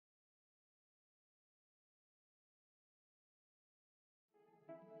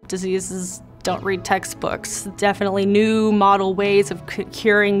Diseases don't read textbooks. Definitely new model ways of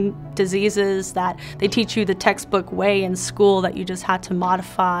curing diseases that they teach you the textbook way in school that you just had to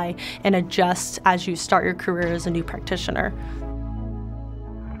modify and adjust as you start your career as a new practitioner.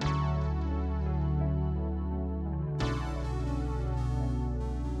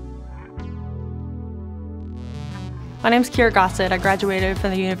 My name's Kiera Gossett. I graduated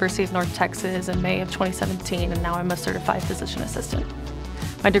from the University of North Texas in May of 2017, and now I'm a certified physician assistant.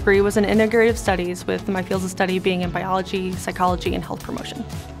 My degree was in Integrative Studies, with my fields of study being in biology, psychology, and health promotion.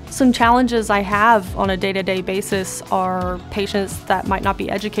 Some challenges I have on a day-to-day basis are patients that might not be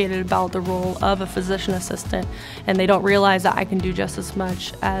educated about the role of a physician assistant, and they don't realize that I can do just as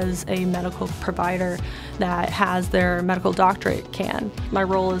much as a medical provider that has their medical doctorate can. My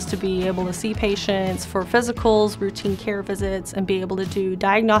role is to be able to see patients for physicals, routine care visits, and be able to do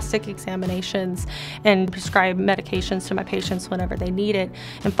diagnostic examinations and prescribe medications to my patients whenever they need it,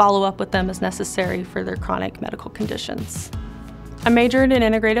 and follow up with them as necessary for their chronic medical conditions. I majored in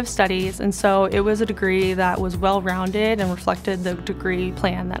Integrative Studies, and so it was a degree that was well-rounded and reflected the degree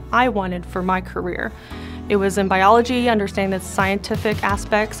plan that I wanted for my career. It was in biology, understanding the scientific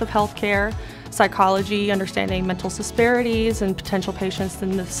aspects of healthcare, psychology, understanding mental disparities and potential patients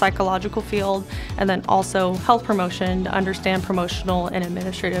in the psychological field, and then also health promotion to understand promotional and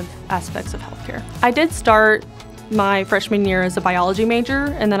administrative aspects of healthcare. I did start my freshman year as a biology major,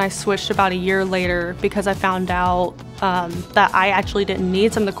 and then I switched about a year later because I found out that I actually didn't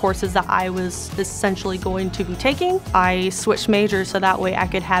need some of the courses that I was essentially going to be taking. I switched majors so that way I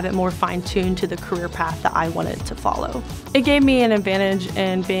could have it more fine-tuned to the career path that I wanted to follow. It gave me an advantage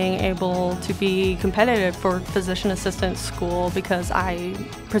in being able to be competitive for physician assistant school because I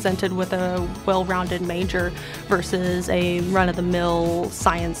presented with a well-rounded major versus a run-of-the-mill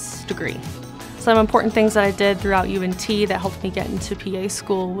science degree. Some important things that I did throughout UNT that helped me get into PA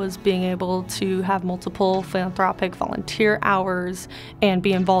school was being able to have multiple philanthropic volunteer hours and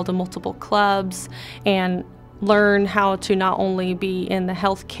be involved in multiple clubs and learn how to not only be in the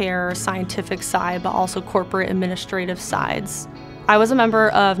healthcare scientific side but also corporate administrative sides. I was a member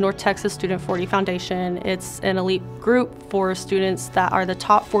of North Texas Student 40 Foundation. It's an elite group for students that are the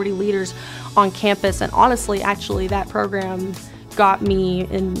top 40 leaders on campus, and honestly, actually, that program got me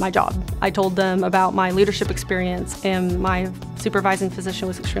in my job. I told them about my leadership experience, and my supervising physician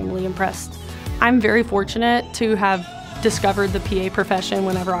was extremely impressed. I'm very fortunate to have discovered the PA profession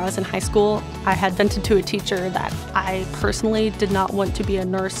whenever I was in high school. I had vented to a teacher that I personally did not want to be a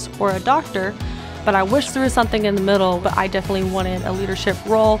nurse or a doctor, but I wished there was something in the middle. But I definitely wanted a leadership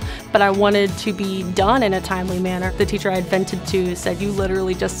role, but I wanted to be done in a timely manner. The teacher I had vented to said, "You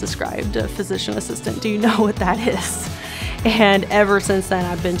literally just described a physician assistant. Do you know what that is?" And ever since then,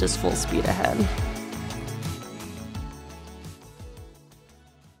 I've been just full speed ahead.